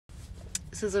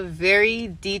This is a very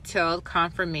detailed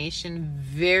confirmation,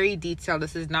 very detailed.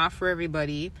 This is not for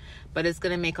everybody, but it's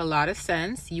going to make a lot of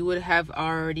sense. You would have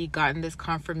already gotten this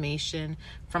confirmation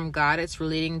from God. It's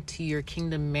relating to your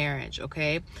kingdom marriage,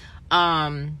 okay?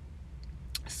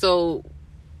 So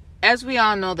as we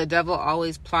all know, the devil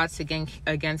always plots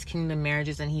against kingdom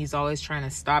marriages, and he's always trying to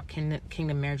stop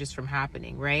kingdom marriages from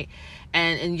happening, right?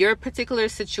 And in your particular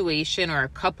situation, or a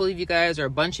couple of you guys, or a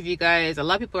bunch of you guys, a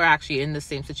lot of people are actually in the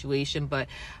same situation. But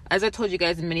as I told you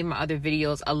guys in many of my other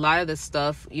videos, a lot of this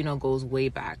stuff, goes way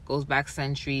back, goes back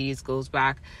centuries, goes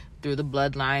back through the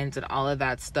bloodlines and all of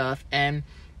that stuff. And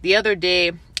the other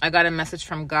day, I got a message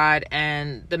from God,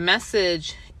 and the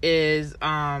message is,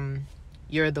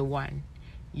 you're the one.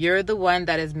 You're the one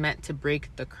that is meant to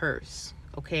break the curse,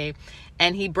 okay?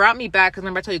 And he brought me back, because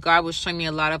remember I told you God was showing me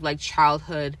a lot of like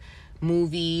childhood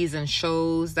movies and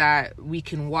shows that we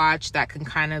can watch that can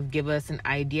kind of give us an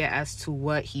idea as to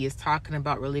what he is talking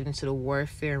about relating to the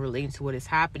warfare, relating to what is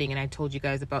happening. And I told you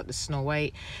guys about the Snow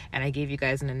White, and I gave you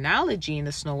guys an analogy in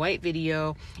the Snow White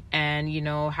video, and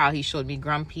how he showed me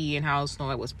Grumpy, and how Snow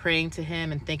White was praying to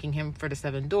him and thanking him for the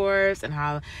 7 dwarfs, and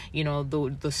how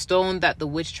the stone that the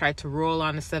witch tried to roll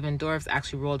on the 7 dwarfs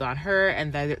actually rolled on her.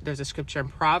 And that there's a scripture in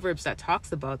Proverbs that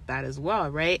talks about that as well,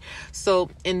 right?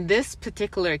 So in this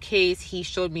particular case, he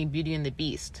showed me Beauty and the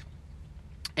Beast.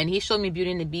 And he showed me Beauty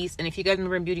and the Beast. And if you guys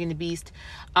remember in Beauty and the Beast,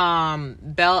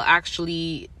 Belle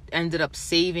actually ended up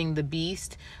saving the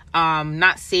Beast.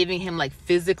 Not saving him like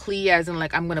physically, as in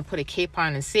like, I'm going to put a cape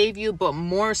on and save you. But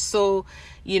more so,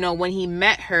 when he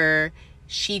met her,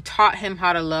 she taught him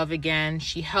how to love again.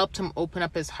 She helped him open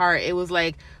up his heart. It was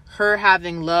like her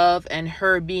having love, and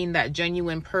her being that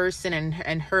genuine person,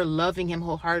 and her loving him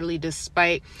wholeheartedly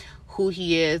despite who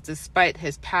he is, despite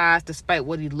his past, despite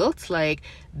what he looks like.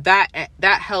 That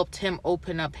helped him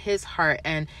open up his heart.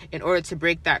 And in order to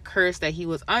break that curse that he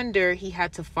was under, he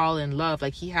had to fall in love.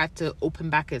 Like, he had to open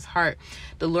back his heart.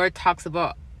 The Lord talks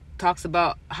about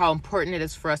how important it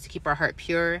is for us to keep our heart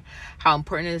pure, how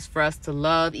important it is for us to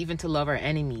love, even to love our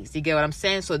enemies. You get what I'm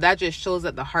saying? So that just shows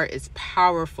that the heart is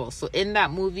powerful. So in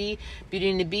that movie, Beauty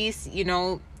and the Beast,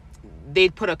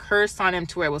 they'd put a curse on him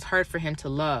to where it was hard for him to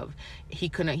love. He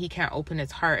can't open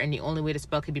his heart, and the only way the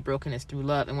spell could be broken is through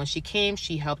love. And when she came,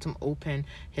 she helped him open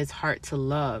his heart to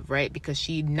love, right? Because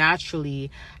she naturally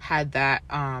had that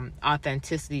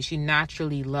authenticity. She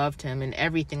naturally loved him and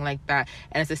everything like that.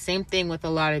 And it's the same thing with a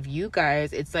lot of you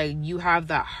guys. It's like, you have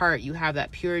that heart, you have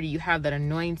that purity, you have that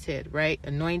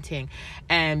anointing.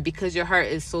 And because your heart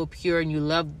is so pure and you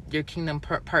love your kingdom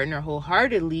partner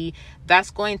wholeheartedly,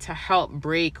 that's going to help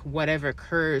break whatever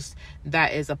curse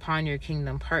that is upon your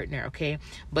kingdom partner, okay?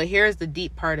 But here's the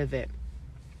deep part of it.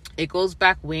 It goes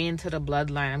back way into the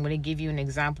bloodline. I'm going to give you an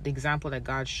example, the example that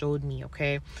God showed me,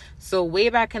 okay? So way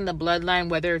back in the bloodline,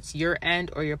 whether it's your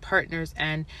end or your partner's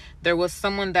end, there was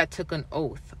someone that took an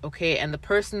oath, okay? And the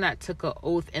person that took an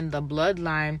oath in the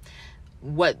bloodline,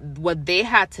 what they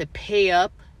had to pay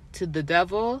up to the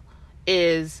devil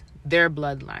is their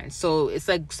bloodline. So it's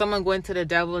like someone going to the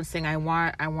devil and saying, I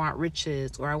want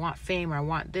riches, or I want fame, or I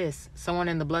want this. Someone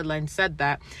in the bloodline said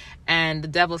that, and the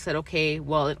devil said, okay,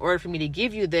 well, in order for me to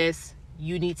give you this,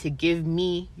 you need to give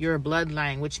me your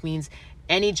bloodline, which means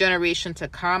any generation to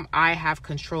come, I have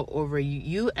control over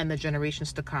you and the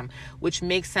generations to come, which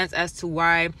makes sense as to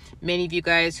why many of you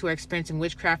guys who are experiencing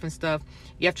witchcraft and stuff,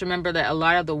 you have to remember that a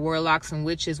lot of the warlocks and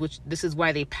witches, which this is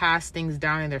why they pass things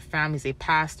down in their families, they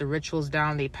pass the rituals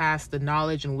down, they pass the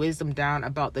knowledge and wisdom down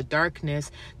about the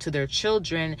darkness to their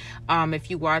children. If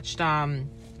you watched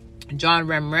John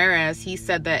Ramirez, he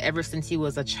said that ever since he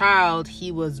was a child, he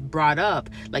was brought up,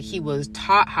 like he was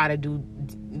taught how to do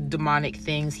demonic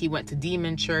things. He went to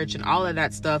demon church and all of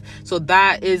that stuff. So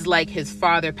that is like his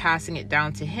father passing it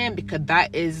down to him, because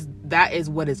that is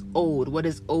what is owed. What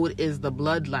is owed is the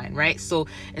bloodline, right? So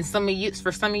for some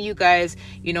of you guys,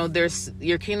 there's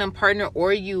your kingdom partner,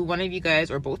 or one of you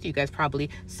guys, or both of you guys probably,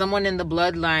 someone in the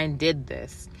bloodline did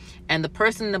this. And the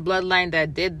person in the bloodline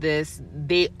that did this,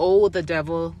 they owe the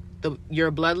devil.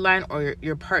 Your bloodline or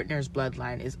your partner's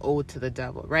bloodline is owed to the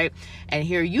devil, right? And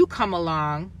here you come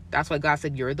along. That's why God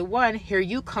said, you're the one. Here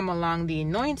you come along, the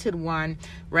anointed one,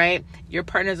 right? Your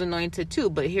partner's anointed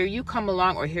too, but here you come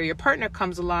along, or here your partner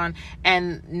comes along,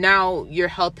 and now you're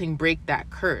helping break that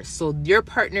curse. So your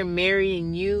partner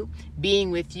marrying you,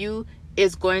 being with you,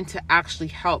 is going to actually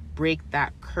help break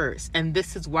that curse. And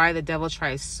this is why the devil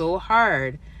tries so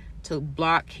hard to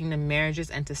block kingdom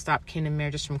marriages and to stop kingdom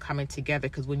marriages from coming together.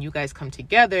 Because when you guys come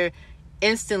together,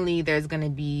 instantly there's going to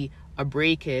be a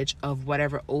breakage of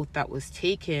whatever oath that was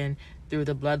taken through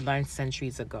the bloodline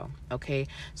centuries ago. Okay,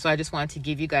 so I just wanted to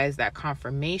give you guys that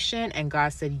confirmation, and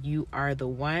God said you are the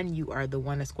one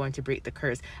that's going to break the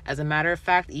curse. As a matter of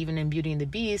fact, even in Beauty and the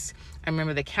Beast, I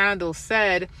remember the candle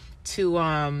said to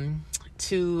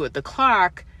the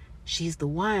clock, she's the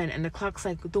one, and the clock's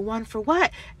like, the one for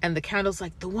what? And the candle's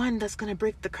like, the one that's gonna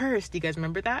break the curse. Do you guys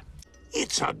remember that?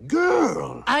 It's a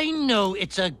girl. I know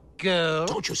it's a girl.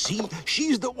 Don't you see?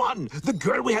 She's the one. The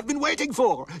girl we have been waiting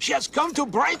for. She has come to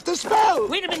break the spell.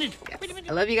 Wait a minute.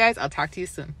 I love you guys. I'll talk to you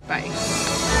soon. Bye.